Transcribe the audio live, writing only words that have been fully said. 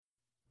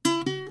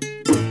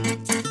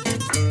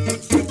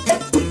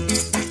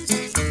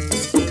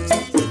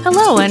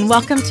Hello, and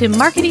welcome to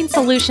Marketing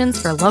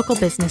Solutions for Local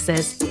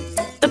Businesses,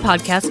 the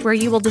podcast where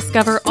you will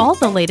discover all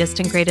the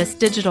latest and greatest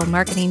digital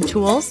marketing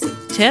tools,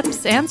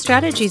 tips, and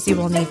strategies you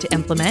will need to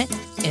implement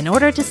in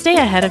order to stay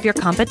ahead of your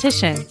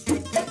competition.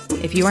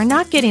 If you are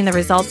not getting the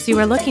results you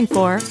are looking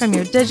for from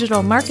your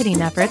digital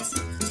marketing efforts,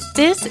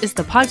 this is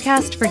the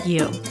podcast for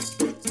you.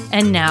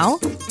 And now,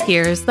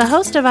 here's the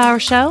host of our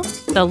show,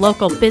 the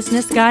local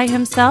business guy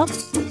himself,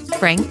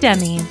 Frank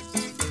Deming.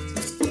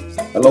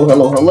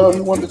 Hello,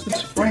 everyone. This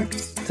is Frank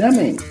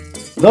Deming,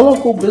 the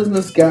local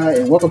business guy,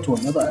 and welcome to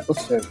another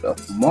episode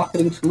of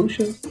Marketing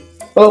Solutions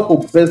for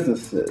Local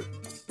Businesses.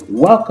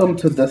 Welcome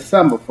to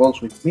December,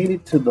 folks. We've made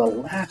it to the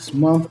last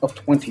month of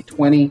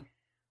 2020.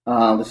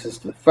 This is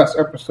the first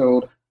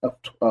episode of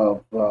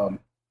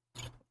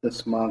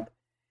this month.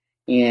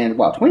 And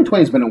wow,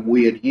 2020 has been a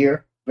weird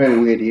year, very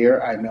weird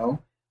year, I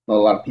know. A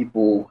lot of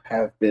people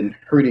have been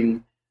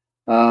hurting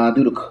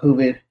due to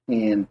COVID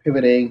and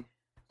pivoting.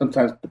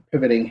 Sometimes the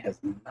pivoting has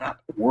not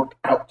worked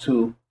out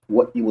to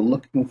what you were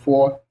looking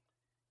for.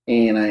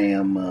 And I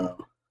am,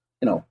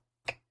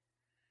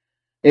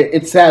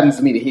 it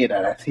saddens me to hear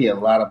that. I see a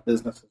lot of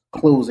businesses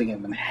closing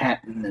in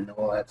Manhattan and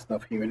all that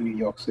stuff here in New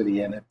York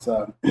City. And it's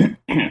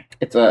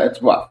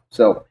it's rough.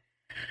 So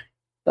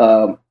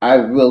I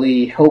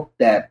really hope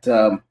that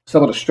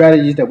some of the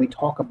strategies that we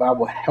talk about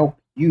will help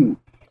you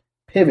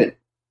pivot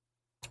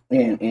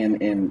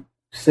and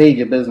save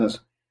your business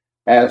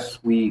as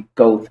we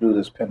go through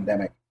this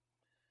pandemic.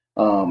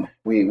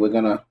 We're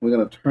gonna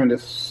turn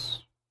this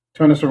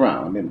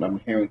around, and I'm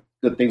hearing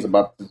good things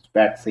about this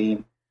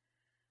vaccine,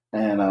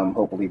 and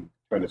hopefully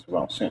turn this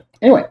around soon.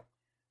 Anyway,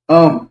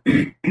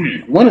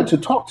 wanted to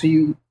talk to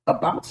you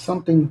about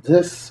something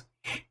this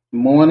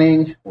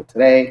morning or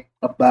today,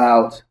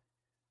 about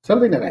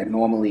something that I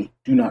normally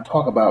do not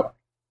talk about,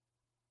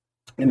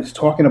 and it's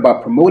talking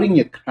about promoting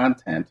your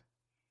content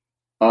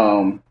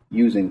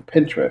using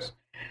Pinterest,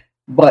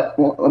 but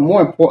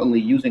more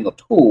importantly, using a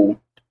tool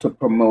to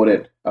promote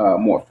it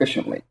more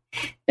efficiently.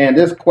 And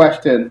this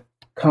question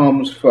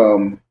comes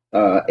from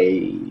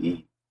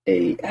a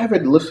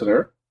avid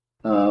listener,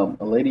 a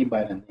lady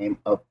by the name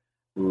of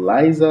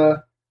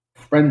Liza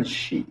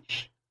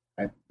Frenchish.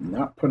 I'm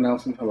not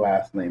pronouncing her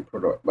last name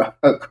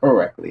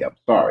correctly. I'm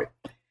sorry.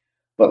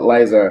 But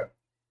Liza,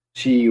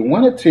 she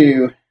wanted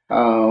to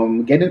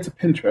get into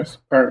Pinterest.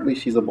 Apparently,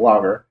 she's a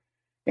blogger,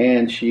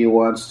 and she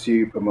wants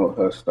to promote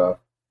her stuff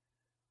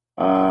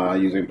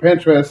using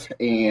Pinterest.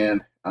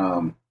 And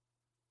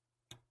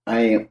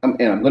I'm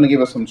going to give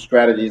her some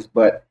strategies,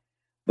 but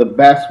the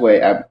best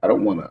way, I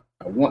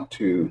want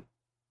to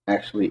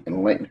actually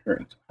enlighten her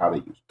into how to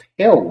use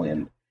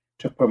Tailwind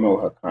to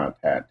promote her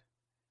content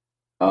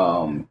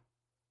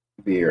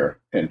via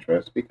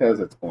Pinterest, because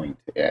it's going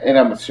to, and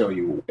I'm going to show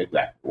you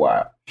exactly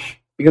why,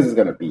 because it's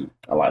going to be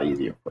a lot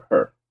easier for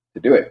her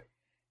to do it.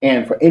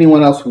 And for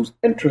anyone else who's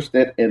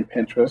interested in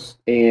Pinterest,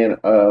 and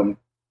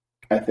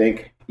I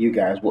think you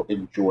guys will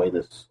enjoy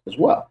this as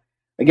well.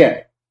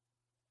 Again,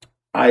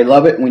 I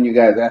love it when you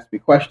guys ask me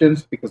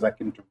questions, because I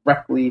can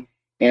directly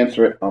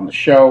answer it on the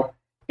show.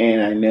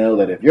 And I know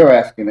that if you're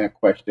asking that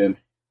question,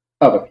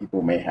 other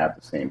people may have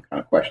the same kind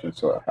of question,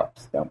 so it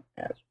helps them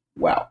as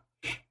well.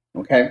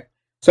 Okay?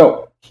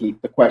 So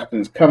keep the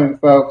questions coming,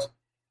 folks.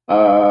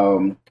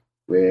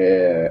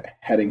 We're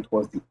heading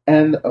towards the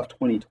end of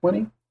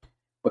 2020,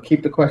 but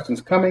keep the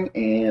questions coming,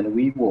 and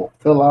we will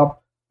fill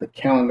up the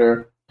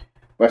calendar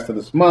rest of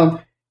this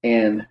month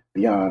and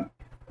beyond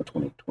for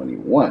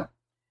 2021.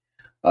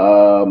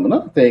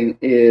 Another thing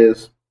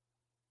is,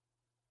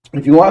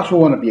 if you also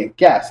want to be a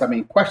guest,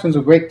 questions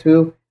are great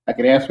too. I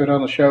can answer it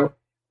on the show.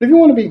 But if you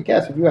want to be a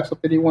guest, if you have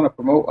something you want to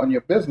promote on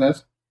your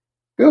business,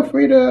 feel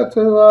free to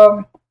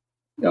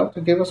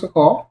give us a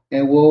call,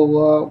 and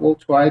we'll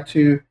try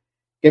to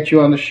get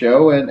you on the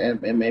show.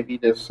 And maybe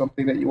there's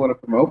something that you want to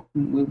promote.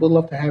 We would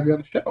love to have you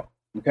on the show.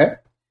 Okay,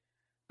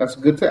 that's a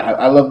good thing.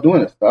 I love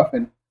doing this stuff,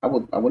 and I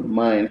wouldn't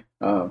mind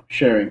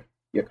sharing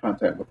your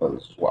content with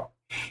others as well.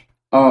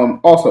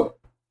 Also,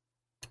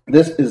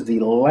 this is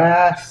the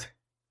last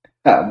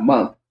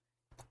month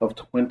of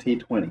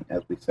 2020,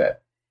 as we said.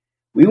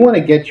 We want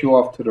to get you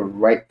off to the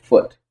right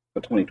foot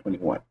for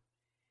 2021.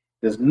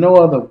 There's no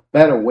other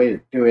better way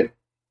to do it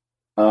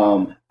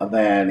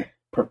than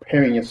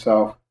preparing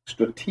yourself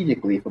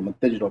strategically from a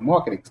digital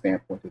marketing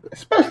standpoint,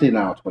 especially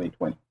now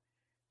 2020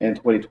 and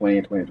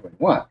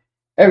 2021.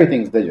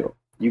 Everything's digital.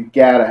 You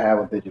got to have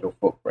a digital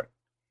footprint.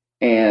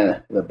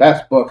 And the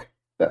best book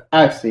that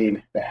I've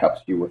seen that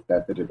helps you with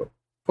that digital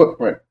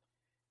footprint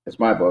is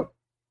my book,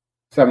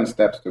 7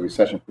 Steps to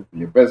Recession-Proofing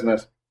Your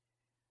Business.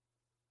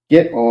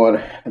 Get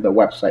on the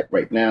website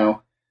right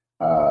now,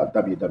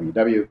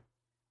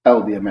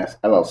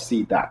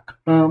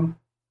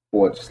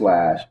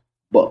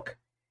 www.ldmsllc.com/book,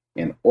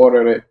 and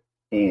order it,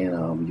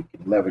 and you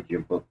can leverage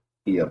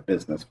your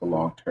business for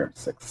long-term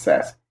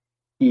success,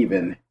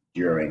 even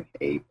during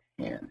a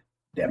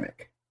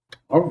pandemic.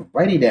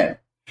 Alrighty then.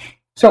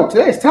 So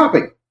today's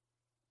topic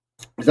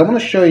is I want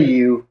to show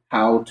you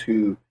how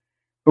to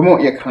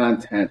promote your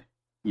content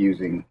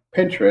using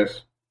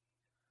Pinterest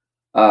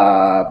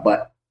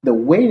But the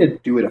way to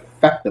do it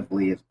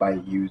effectively is by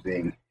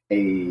using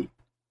a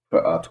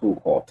tool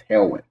called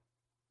Tailwind.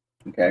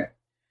 Okay.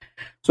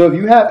 So if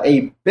you have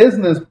a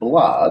business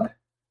blog,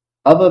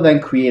 other than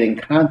creating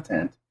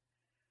content,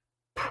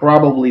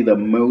 probably the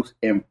most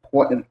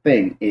important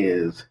thing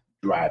is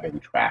driving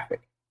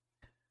traffic.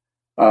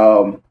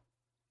 I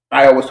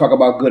always talk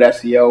about good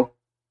SEO.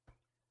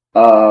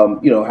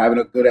 Having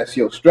a good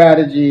SEO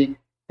strategy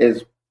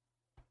is,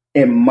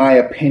 in my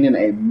opinion,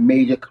 a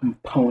major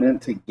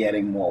component to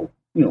getting more,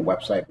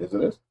 website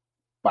visitors.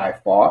 By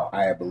far,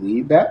 I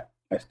believe that.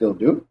 I still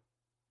do.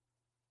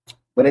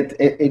 But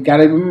it got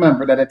to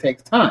remember that it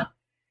takes time.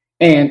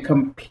 And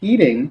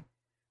competing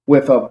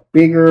with a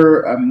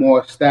bigger, a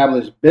more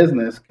established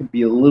business can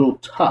be a little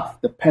tough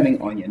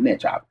depending on your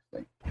niche,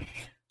 obviously.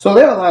 So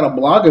there are a lot of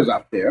bloggers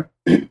out there,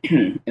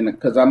 and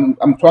because I'm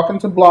talking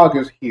to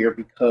bloggers here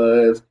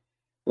because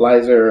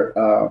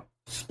Liza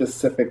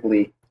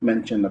specifically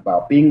mentioned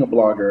about being a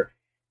blogger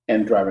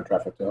and driving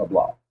traffic to her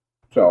blog.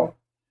 So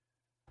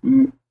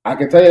I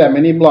can tell you that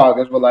many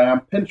bloggers rely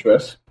on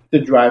Pinterest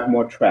to drive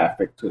more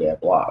traffic to their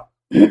blog.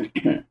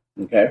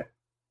 Okay.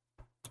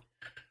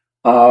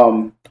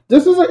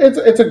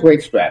 It's a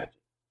great strategy,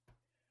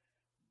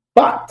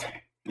 but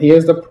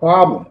here's the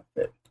problem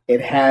with it.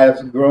 It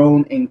has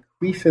grown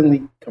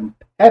increasingly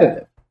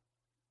competitive,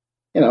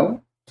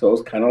 so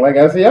it's kind of like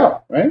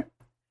SEO, right?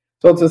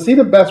 So to see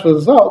the best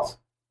results,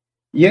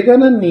 you're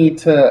going to need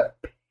to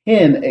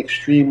pin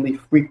extremely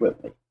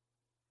frequently.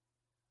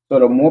 So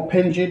the more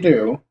pins you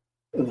do,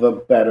 the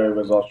better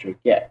results you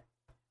get.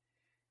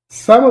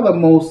 Some of the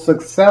most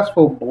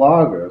successful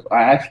bloggers are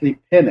actually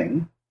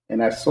pinning,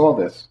 and I saw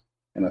this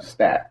in a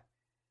stat,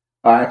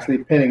 are actually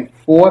pinning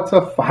 4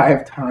 to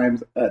 5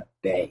 times a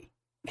day.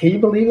 Can you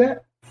believe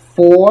that?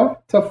 4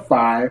 to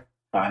 5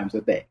 times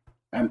a day.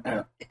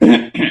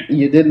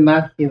 You did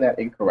not hear that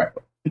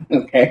incorrectly.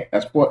 Okay,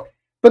 that's for,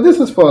 but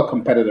this is for a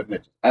competitive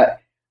niche.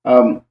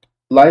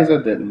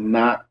 Liza did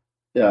not.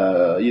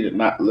 You did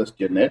not list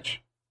your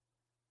niche,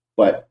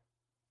 but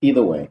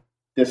either way,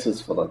 this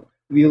is for the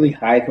really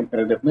high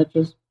competitive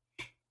niches.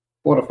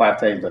 4 to 5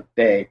 times a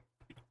day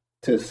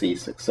to see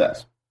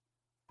success.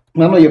 I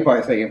know you're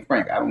probably saying,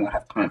 Frank, I don't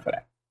have time for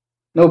that.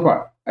 No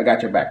problem. I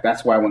got your back.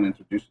 That's why I want to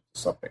introduce you to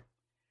something.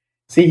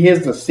 See,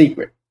 here's the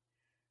secret.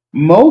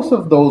 Most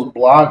of those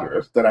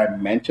bloggers that I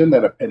mentioned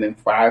that are pinning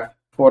 4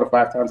 to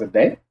 5 times a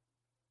day,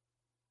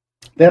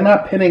 they're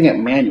not pinning it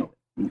manually.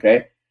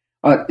 Okay,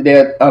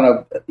 they're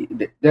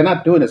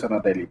not doing this on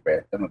a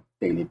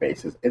daily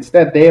basis.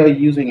 Instead, they are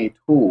using a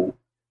tool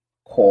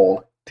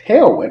called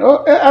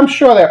Tailwind. I'm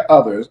sure there are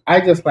others. I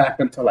just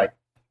happen to like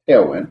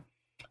Tailwind,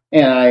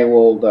 and I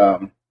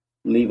will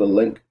leave a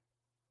link,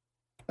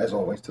 as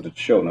always, to the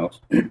show notes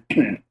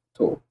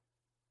tool.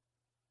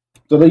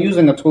 So they're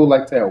using a tool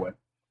like Tailwind.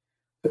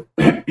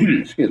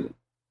 Excuse me.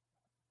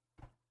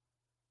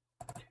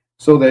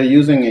 So they're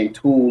using a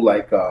tool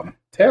like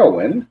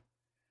Tailwind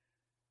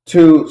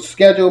to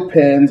schedule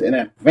pins in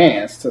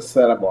advance to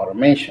set up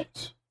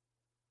automations.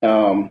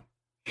 And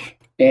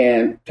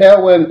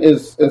Tailwind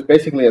is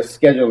basically a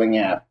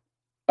scheduling app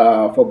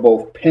for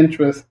both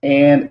Pinterest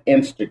and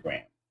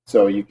Instagram.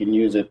 So you can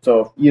use it.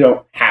 So you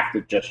don't have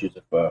to just use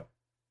it for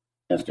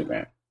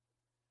Instagram.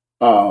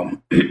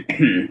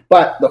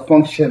 But the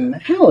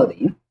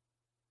functionality,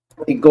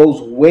 it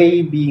goes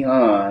way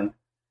beyond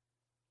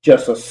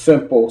just a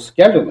simple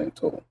scheduling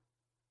tool.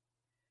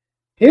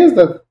 Here's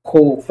the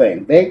cool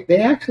thing. They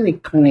actually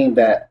claim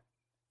that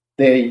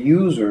their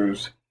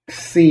users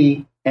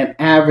see an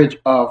average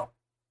of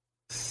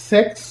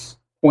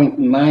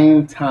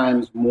 6.9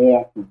 times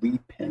more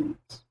repins.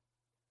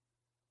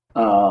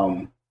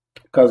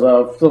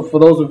 Because for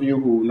those of you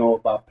who know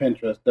about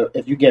Pinterest,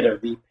 if you get a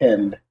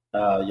repinned,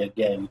 you're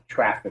getting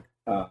traffic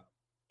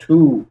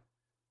to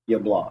your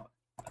blog.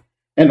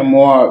 And the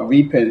more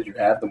repins you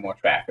have, the more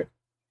traffic.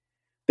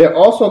 They're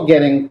also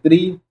getting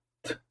three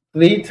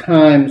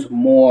times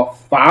more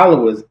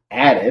followers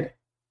added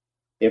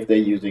if they're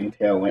using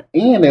Tailwind.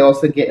 And they're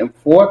also getting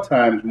 4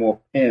 times more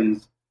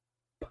pins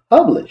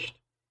published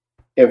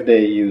if they're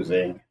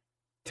using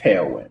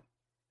Tailwind.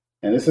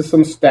 And this is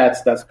some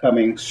stats that's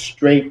coming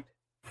straight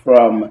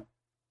from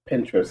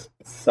Pinterest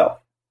itself.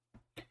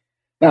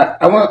 Now,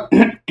 I want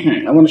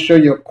to show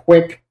you a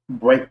quick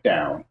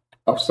breakdown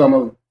of some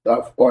of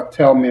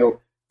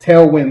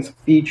Tailwind's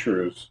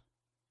features,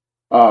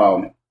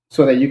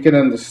 so that you can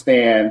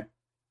understand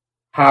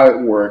how it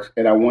works,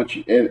 and I want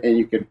you and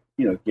you can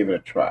give it a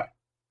try.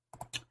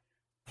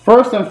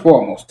 First and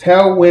foremost,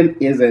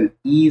 Tailwind is an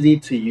easy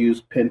to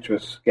use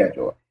Pinterest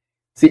scheduler.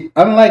 See,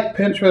 unlike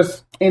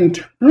Pinterest's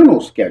internal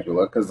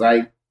scheduler, because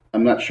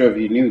I'm not sure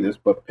if you knew this,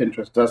 but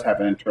Pinterest does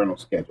have an internal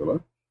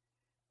scheduler.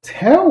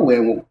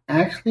 Tailwind will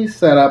actually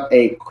set up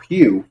a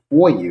queue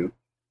for you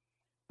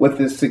with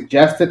the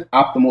suggested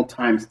optimal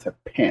times to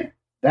pin.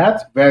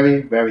 That's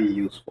very, very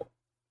useful.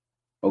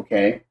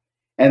 Okay?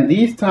 And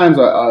these times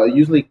are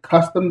usually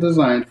custom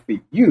designed for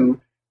you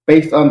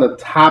based on the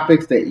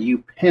topics that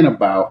you pin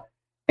about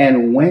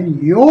and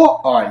when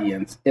your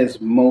audience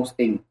is most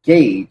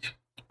engaged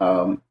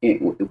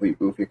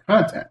with your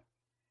content.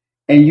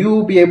 And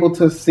you'll be able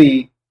to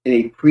see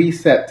a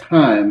preset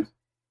times,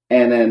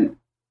 and then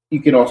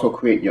you can also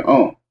create your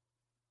own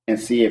and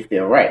see if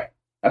they're right.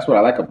 That's what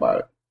I like about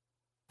it.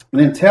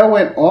 And then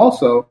Tailwind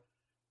also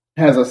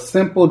has a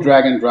simple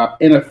drag and drop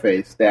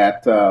interface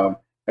that's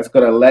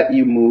going to let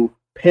you move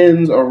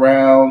pins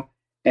around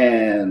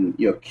and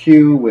your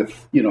queue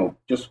with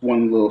just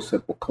one little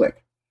simple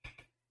click.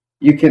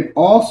 You can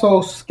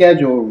also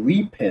schedule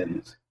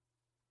repins,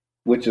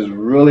 which is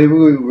really,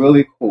 really,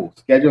 really cool.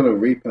 Scheduling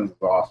repins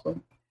is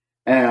awesome,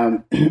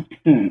 and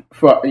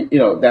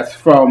that's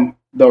from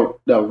the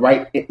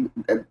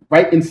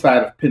right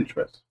inside of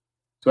Pinterest.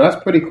 So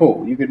that's pretty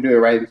cool. You can do it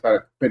right inside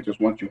of Pinterest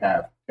once you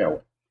have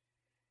Tailwind.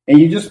 And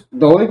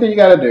the only thing you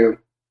got to do,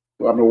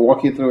 I'm gonna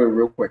walk you through it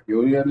real quick.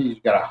 You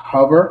got to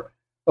hover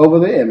over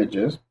the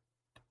images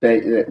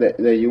that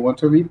you want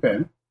to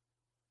repin,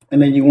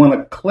 and then you want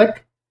to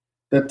click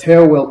the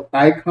Tailwind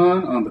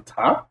icon on the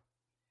top.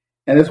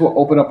 And this will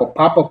open up a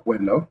pop-up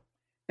window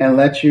and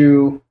let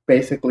you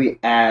basically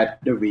add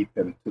the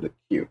repin to the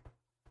queue.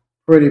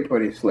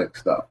 Pretty slick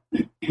stuff.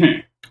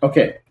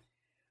 Okay.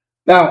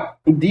 Now,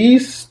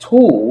 these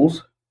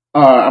tools,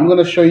 I'm going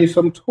to show you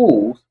some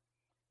tools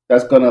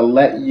that's going to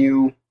let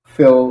you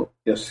fill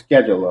your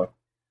scheduler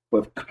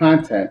with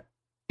content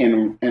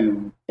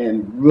in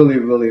really,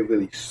 really,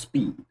 really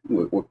speed,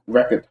 with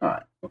record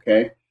time,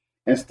 okay?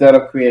 Instead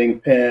of creating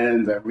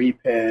pins and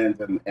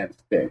repins and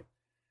things.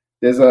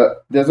 There's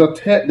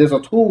a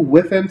tool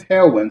within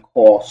Tailwind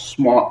called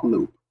Smart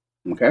Loop.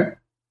 Okay,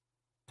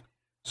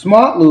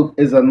 Smart Loop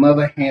is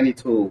another handy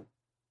tool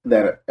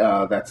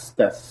that's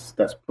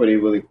pretty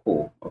really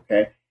cool.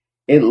 Okay,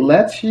 it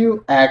lets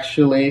you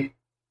actually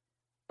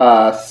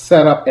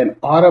set up an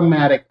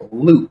automatic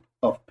loop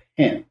of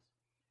pins,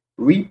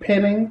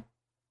 repinning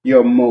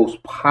your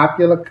most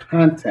popular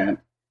content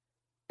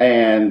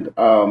and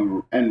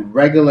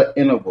regular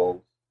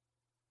intervals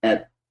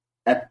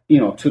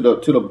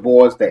to the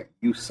boards that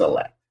you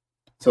select.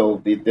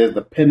 So there's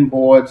the pin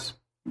boards.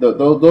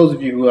 Those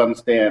of you who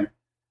understand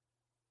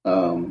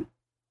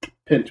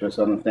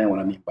Pinterest understand what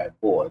I mean by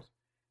boards.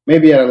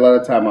 Maybe at a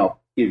later time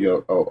I'll give you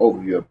an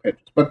overview of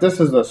Pinterest. But this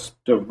is a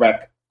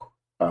direct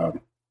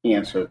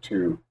answer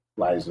to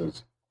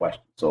Liza's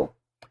question. So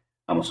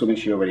I'm assuming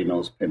she already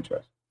knows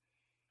Pinterest.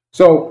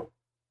 So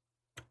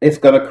it's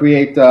going to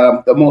create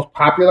the most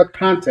popular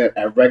content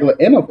at regular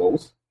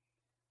intervals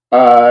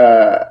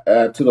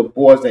to the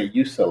boards that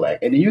you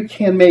select. And you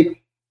can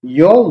make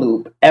your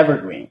loop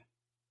evergreen.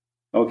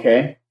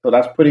 Okay? So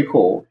that's pretty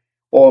cool.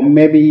 Or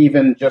maybe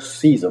even just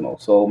seasonal.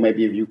 So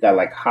maybe if you've got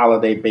like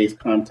holiday-based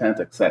content,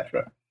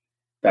 etc.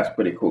 That's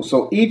pretty cool.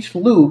 So each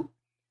loop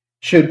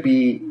should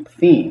be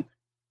themed.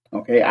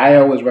 Okay? I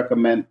always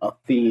recommend a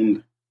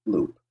themed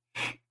loop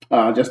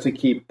just to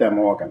keep them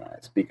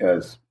organized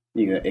because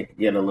it can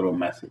get a little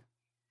messy.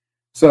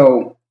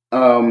 So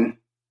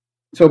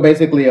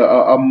basically,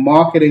 a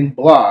marketing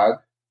blog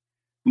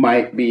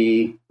might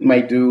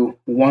do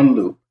one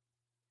loop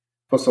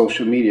for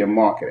social media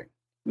marketing.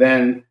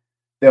 Then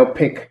they'll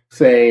pick,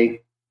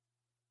 say,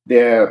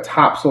 their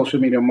top social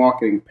media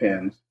marketing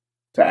pins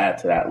to add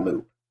to that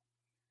loop.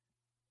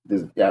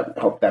 I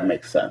hope that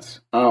makes sense.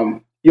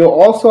 You'll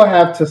also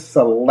have to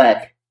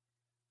select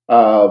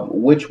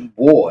which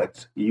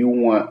boards you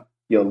want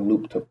your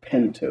loop to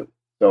pin to.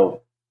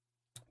 So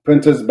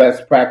Pinterest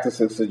best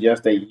practices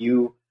suggest that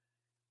you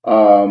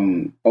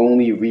only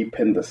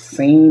repin the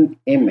same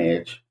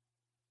image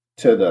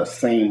to the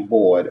same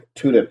board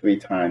 2 to 3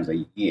 times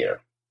a year.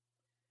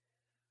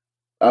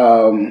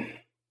 And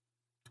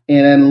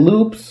then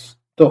loops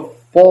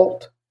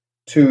default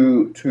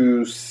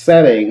to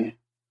setting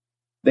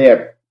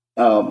their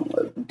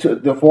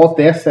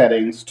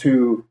settings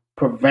to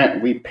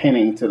prevent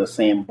repinning to the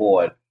same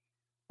board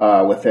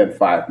within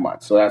 5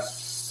 months. So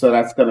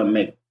that's going to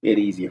make it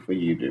easier for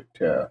you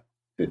to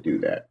do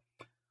that.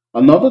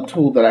 Another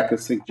tool that I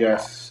could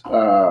suggest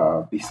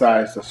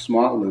besides the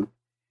Smart Loop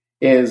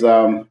is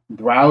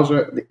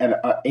browser, and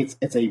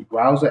it's a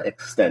browser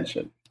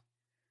extension.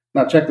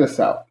 Now check this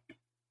out.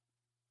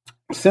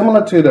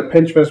 Similar to the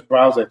Pinterest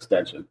browser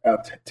extension,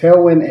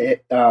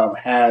 Tailwind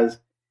has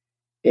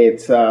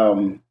its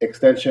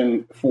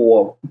extension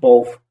for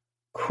both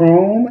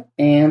Chrome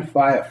and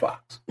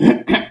Firefox.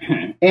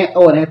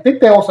 and I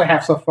think they also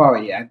have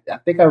Safari. I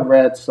think I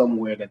read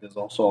somewhere that there's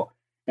also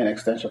an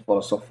extension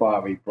for the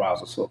Safari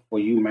browser. So for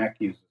you Mac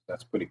users,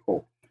 that's pretty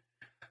cool.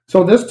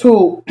 So this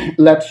tool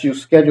lets you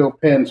schedule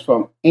pins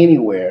from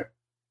anywhere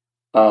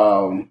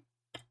online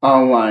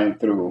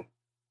through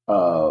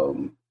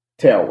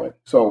Tailwind.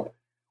 So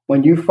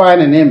when you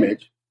find an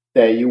image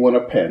that you want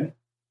to pin,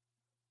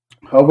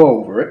 hover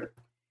over it,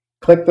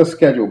 click the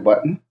schedule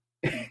button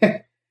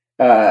in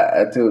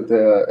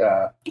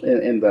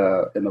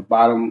the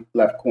bottom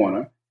left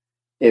corner.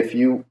 If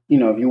you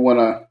want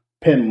to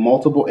pin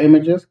multiple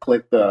images,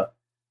 click the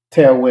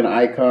Tailwind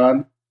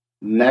icon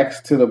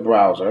next to the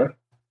browser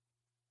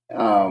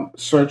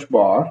search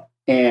bar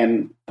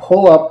and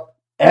pull up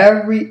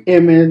every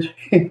image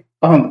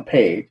on the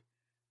page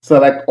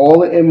Select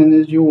all the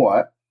images you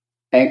want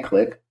and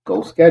click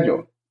Go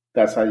Schedule.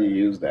 That's how you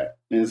use that.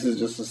 And this is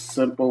just a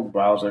simple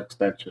browser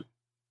extension.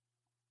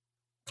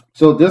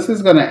 So this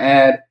is going to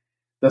add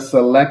the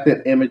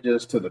selected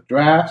images to the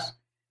drafts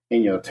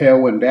in your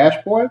Tailwind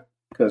dashboard.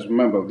 Because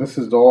remember, these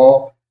are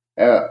all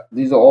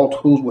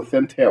tools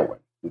within Tailwind,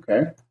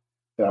 okay,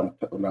 that I'm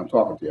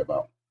talking to you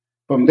about.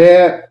 From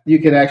there, you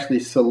can actually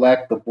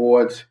select the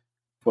boards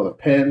for the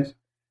pins,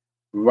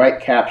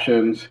 write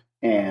captions,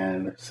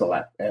 and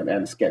select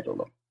and schedule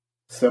them.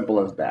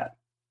 Simple as that,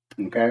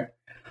 okay?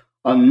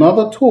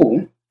 Another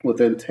tool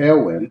within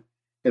Tailwind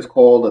is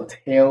called the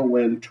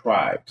Tailwind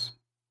Tribes,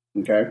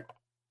 okay?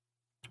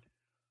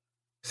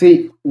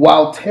 See,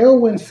 while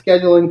Tailwind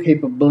scheduling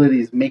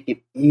capabilities make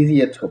it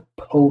easier to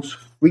post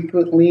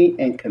frequently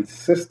and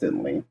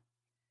consistently,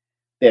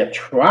 their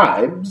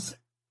tribes,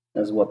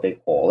 is what they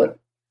call it,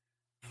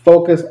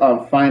 focus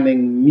on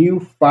finding new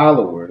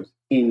followers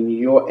in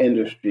your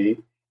industry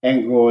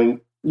and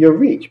growing your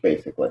reach,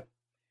 basically.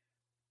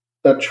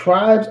 The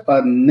tribes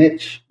are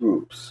niche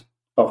groups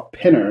of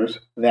pinners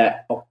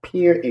that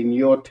appear in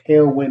your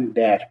Tailwind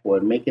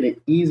dashboard, making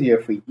it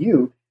easier for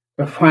you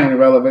to find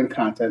relevant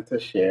content to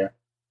share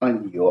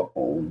on your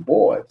own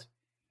boards.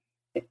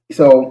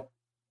 So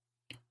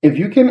if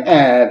you can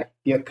add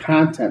your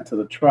content to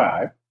the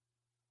tribe,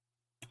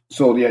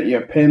 so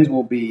your pins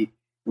will be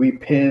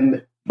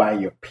repinned by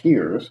your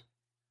peers,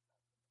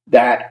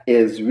 that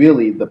is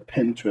really the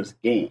Pinterest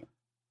game.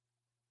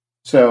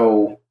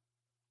 So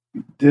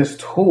this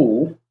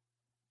tool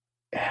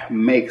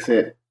makes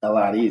it a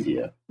lot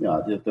easier.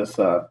 This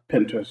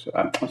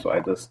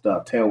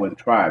Tailwind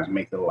Tribes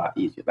makes it a lot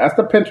easier. That's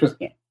the Pinterest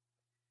game.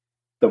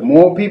 The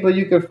more people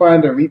you can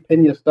find to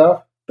repin your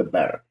stuff, the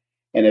better.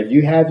 And if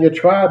you have your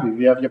tribe, if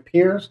you have your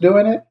peers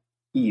doing it,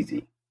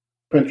 easy.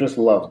 Pinterest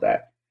loves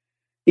that.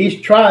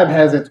 Each tribe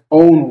has its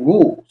own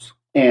rules,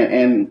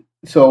 and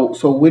so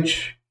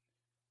which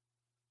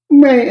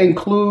may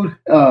include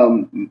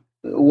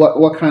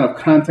what kind of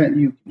content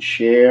you can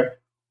share,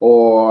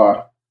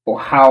 or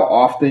how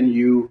often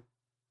you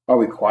are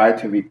required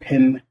to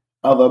repin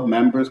other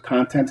members'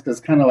 content. Because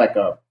it's kind of like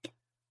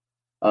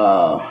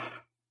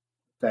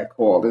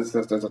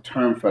there's a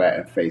term for that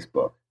in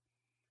Facebook.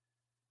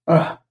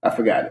 I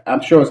forgot it.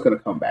 I'm sure it's going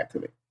to come back to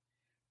me.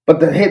 But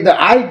the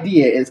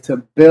idea is to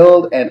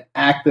build an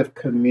active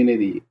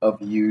community of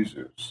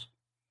users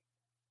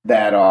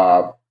that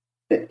are,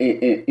 that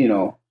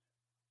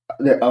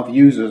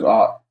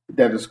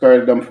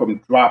discourage them from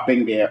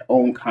dropping their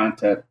own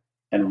content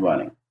and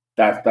running.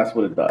 That's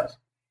what it does.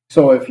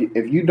 So if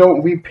you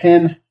don't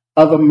repin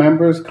other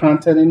members'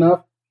 content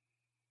enough,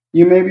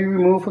 you may be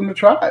removed from the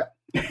tribe.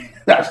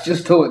 That's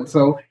just it.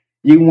 So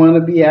you want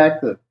to be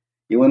active.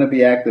 You want to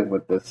be active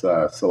with this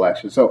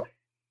selection. So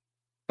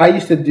I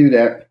used to do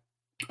that,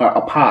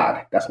 a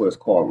pod. That's what it's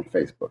called on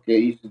Facebook. I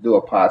used to do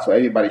a pod, so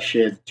everybody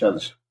shares each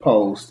other's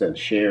posts and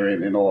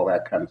sharing and all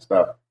that kind of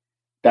stuff.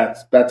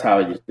 That's how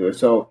I used to do it.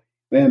 So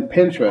then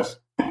Pinterest,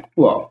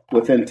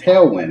 within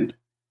Tailwind,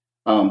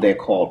 they're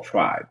called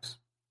tribes,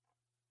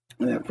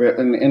 and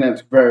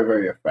it's very,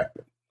 very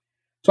effective.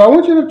 So I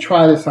want you to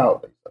try this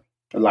out,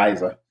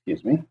 Liza.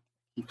 Excuse me. I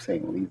keep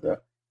saying Lisa.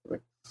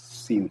 It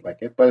seems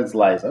like it, but it's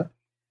Liza.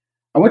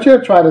 I want you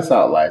to try this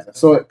out, Liza.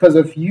 So, because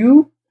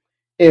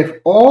if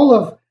all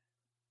of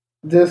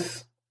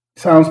this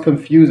sounds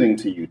confusing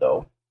to you,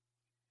 though,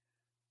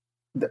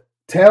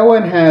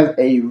 Tailwind has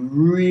a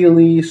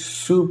really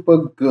super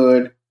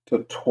good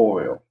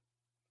tutorial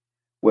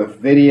with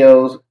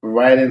videos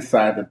right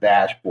inside the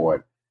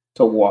dashboard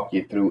to walk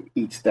you through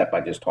each step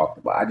I just talked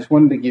about. I just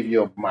wanted to give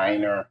you a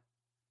minor,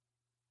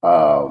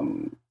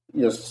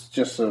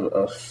 just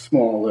a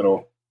small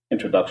little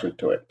introduction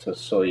to it,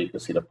 so you can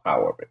see the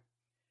power of it.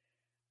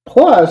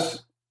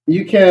 Plus,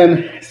 you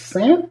can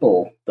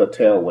sample the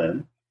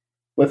Tailwind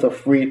with a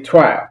free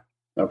trial.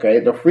 Okay,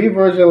 the free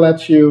version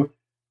lets you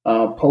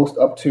post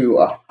up to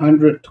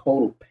 100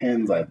 total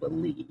pins, I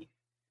believe.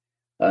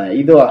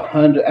 Either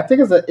 100, I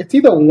think it's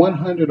either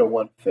 100 or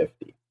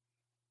 150.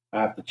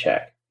 I have to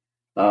check.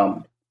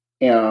 And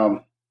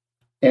then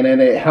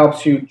it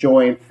helps you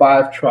join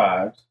 5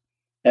 tribes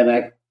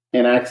and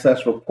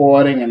access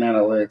reporting and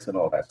analytics and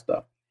all that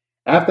stuff.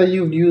 After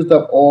you've used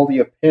up all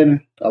your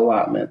pin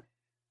allotment,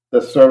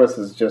 the service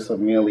is just a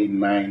merely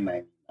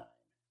 $9.99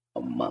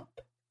 a month.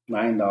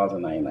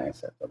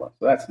 $9.99 a month.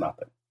 So that's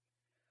nothing.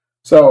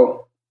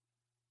 So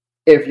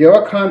if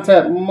you're a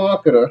content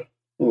marketer,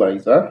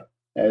 Liza,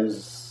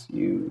 as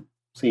you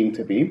seem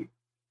to be,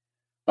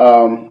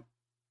 one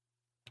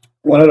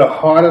of the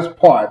hardest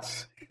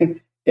parts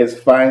is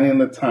finding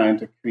the time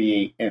to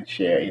create and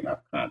share enough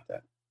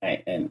content.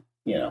 And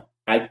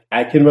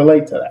I can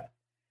relate to that.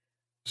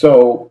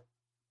 So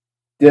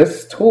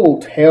this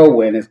tool,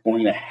 Tailwind, is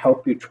going to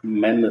help you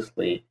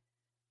tremendously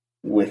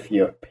with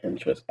your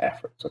Pinterest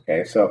efforts.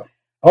 Okay, so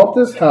I hope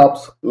this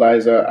helps,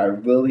 Liza. I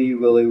really,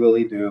 really,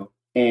 really do.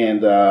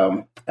 And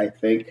I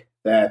think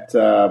that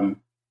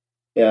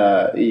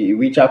you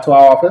reach out to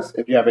our office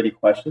if you have any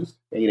questions,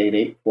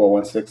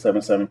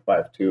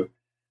 888-416-7752.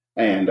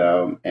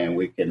 and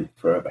we can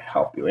further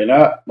help you. And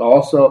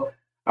also,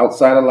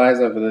 outside of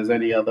Liza, if there's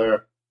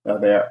are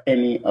there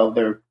any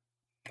other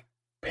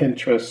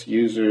Pinterest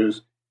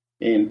users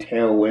and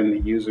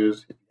Tailwind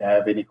users, if you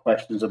have any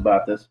questions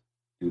about this,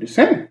 do the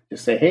same.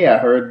 Just say, hey, I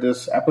heard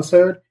this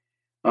episode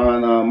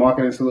on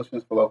marketing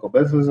solutions for local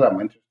businesses.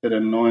 I'm interested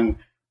in knowing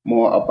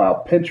more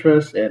about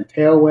Pinterest and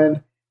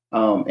Tailwind,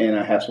 and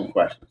I have some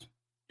questions.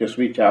 Just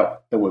reach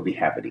out and we'll be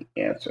happy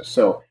to answer.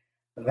 So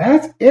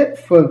that's it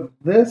for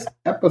this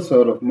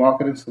episode of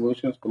Marketing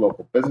Solutions for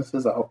Local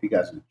Businesses. I hope you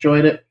guys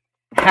enjoyed it.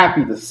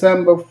 Happy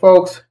December,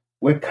 folks.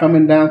 We're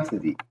coming down to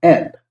the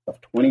end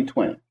of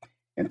 2020.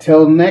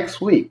 Until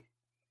next week,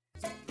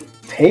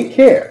 take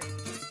care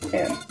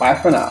and bye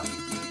for now.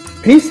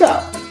 Peace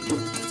out.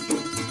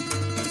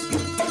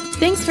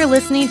 Thanks for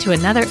listening to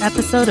another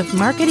episode of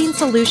Marketing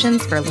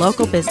Solutions for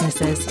Local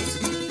Businesses,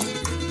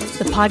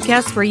 the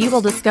podcast where you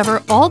will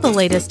discover all the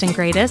latest and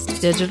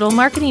greatest digital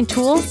marketing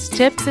tools,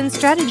 tips, and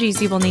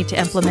strategies you will need to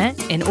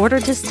implement in order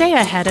to stay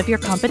ahead of your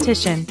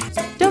competition.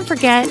 Don't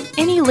forget,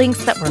 any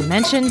links that were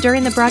mentioned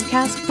during the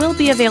broadcast will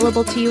be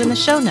available to you in the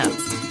show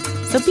notes,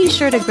 so be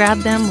sure to grab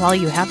them while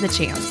you have the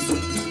chance.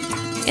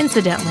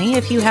 Incidentally,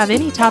 if you have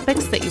any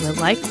topics that you would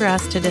like for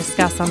us to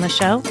discuss on the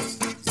show,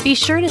 be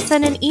sure to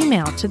send an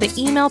email to the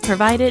email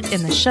provided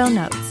in the show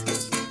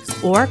notes,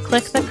 or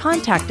click the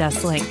Contact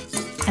Us link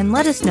and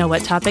let us know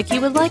what topic you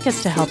would like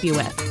us to help you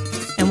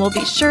with, and we'll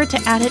be sure to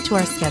add it to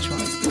our schedule.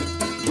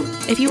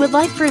 If you would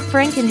like for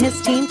Frank and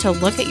his team to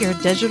look at your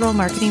digital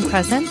marketing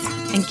presence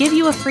and give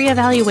you a free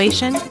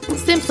evaluation,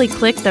 simply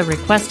click the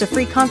Request a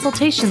Free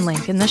Consultation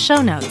link in the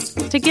show notes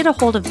to get a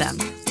hold of them.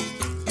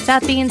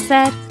 That being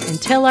said,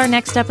 until our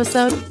next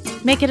episode,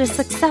 make it a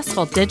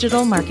successful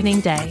digital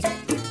marketing day.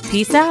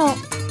 Peace out.